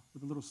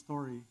with a little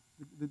story.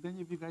 Did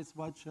any of you guys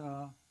watch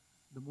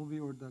the movie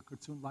or the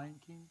cartoon Lion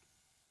King?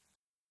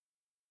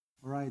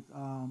 All right.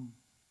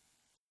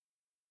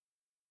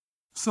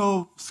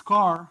 So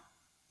Scar,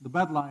 the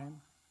bad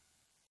lion,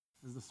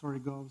 as the story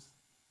goes,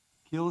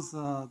 kills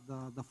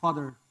the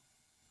father,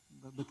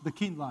 the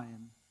king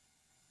lion.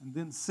 And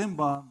then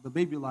Simba, the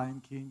baby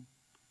lion king,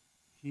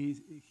 he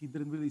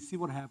didn't really see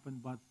what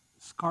happened, but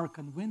Scar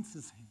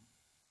convinces him.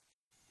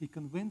 He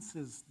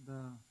convinces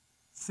the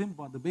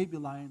Simba, the baby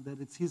lion, that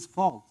it's his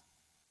fault.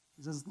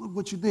 He says, look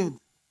what you did.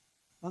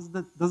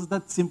 Does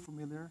that seem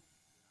familiar?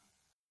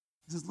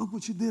 He says, look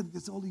what you did.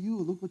 It's all you.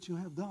 Look what you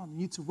have done. You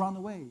need to run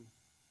away.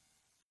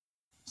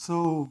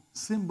 So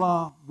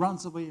Simba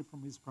runs away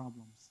from his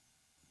problems.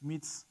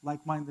 Meets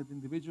like-minded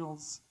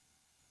individuals,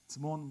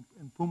 Timon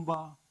and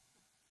Pumbaa.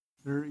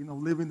 They're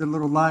living their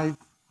little life.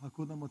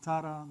 Hakuna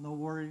Matata, no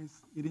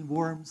worries, eating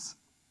worms,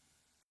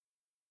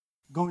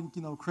 going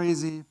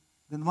crazy.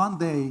 Then one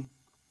day,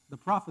 the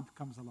prophet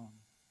comes along,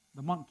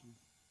 the monkey,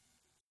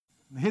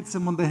 and hits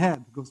him on the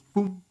head. Goes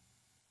boom,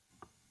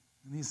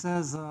 and he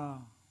says,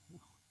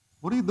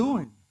 "What are you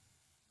doing?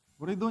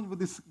 What are you doing with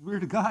these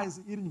weird guys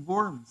eating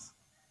worms?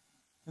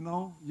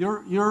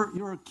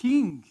 You're a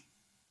king.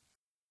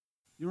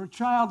 You're a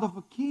child of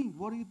a king.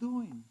 What are you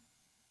doing?"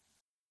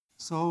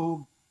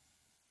 So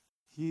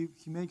he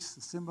makes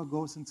Simba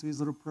goes into his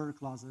little prayer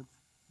closet,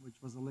 which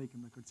was a lake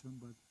in the cartoon,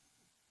 but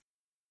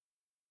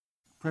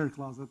prayer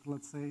closet,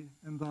 let's say,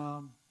 and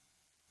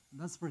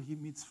that's where he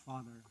meets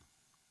Father.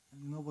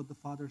 And you know what the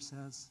Father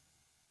says?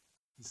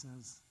 He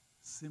says,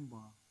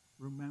 "Simba,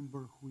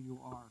 remember who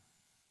you are.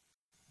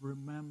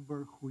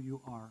 Remember who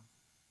you are."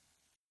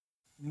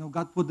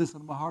 God put this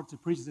on my heart to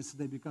preach this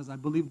today because I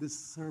believe this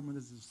sermon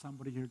is for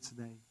somebody here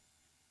today.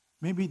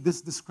 Maybe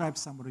this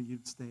describes somebody here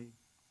today.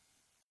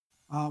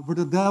 Where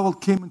the devil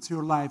came into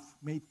your life,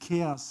 made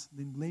chaos,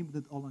 then blamed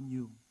it all on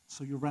you.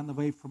 So you ran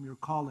away from your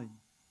calling,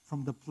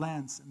 from the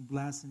plans and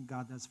blessing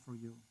God has for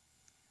you.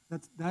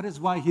 That is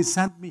why he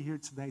sent me here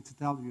today to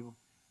tell you,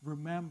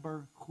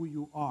 remember who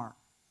you are.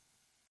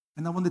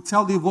 And I want to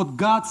tell you what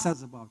God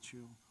says about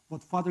you,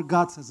 what Father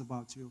God says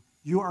about you.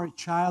 You are a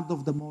child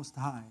of the Most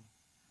High.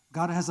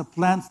 God has a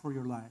plan for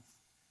your life.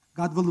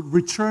 God will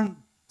return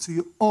to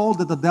you all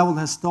that the devil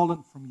has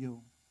stolen from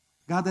you.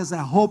 God has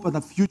a hope and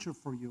a future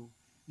for you.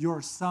 You're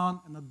a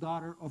son and a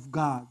daughter of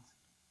God.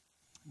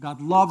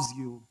 God loves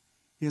you.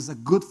 He is a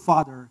good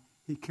father.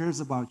 He cares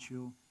about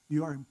you.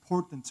 You are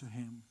important to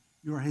him.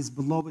 You are his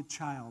beloved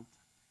child.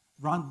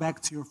 Run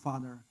back to your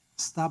father.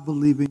 Stop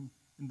believing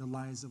in the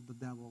lies of the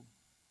devil.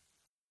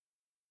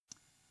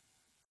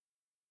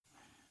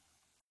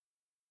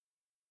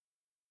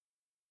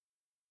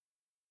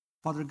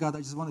 Father God, I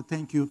just want to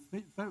thank you.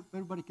 If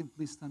everybody can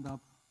please stand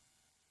up.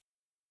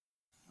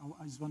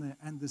 I just want to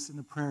end this in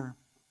a prayer.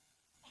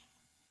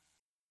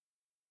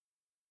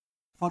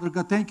 Father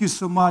God, thank you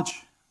so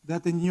much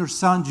that in your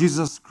Son,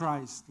 Jesus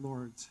Christ,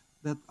 Lord,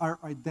 that our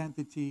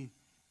identity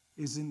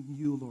is in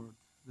you, Lord.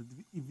 That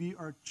we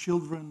are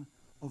children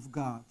of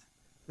God.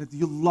 That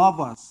you love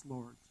us,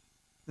 Lord.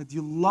 That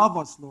you love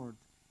us, Lord.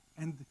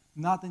 And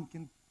nothing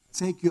can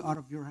take you out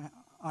of your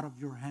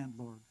hand,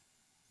 Lord.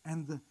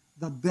 And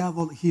the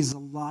devil, he's a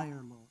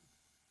liar, Lord.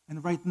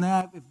 And right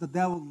now, if the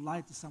devil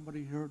lied to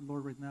somebody here,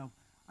 Lord, right now,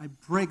 I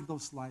break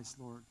those lies,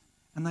 Lord.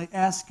 And I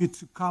ask you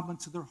to come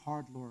into their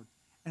heart, Lord,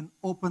 and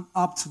open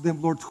up to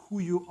them, Lord, who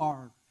you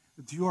are.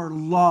 That you are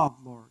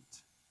loved, Lord.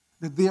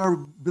 That they are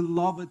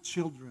beloved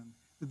children.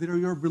 That they are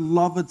your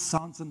beloved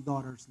sons and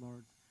daughters,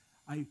 Lord.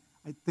 I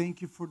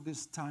thank you for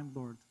this time,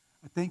 Lord.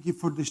 I thank you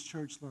for this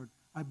church, Lord.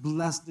 I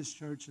bless this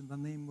church in the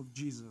name of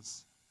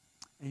Jesus.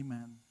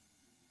 Amen.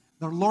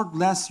 The Lord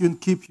bless you and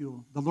keep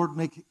you. The Lord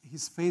make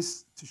his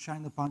face to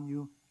shine upon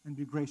you and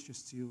be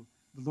gracious to you.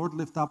 The Lord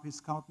lift up his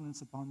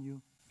countenance upon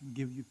you and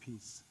give you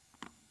peace.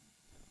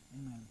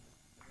 Amen.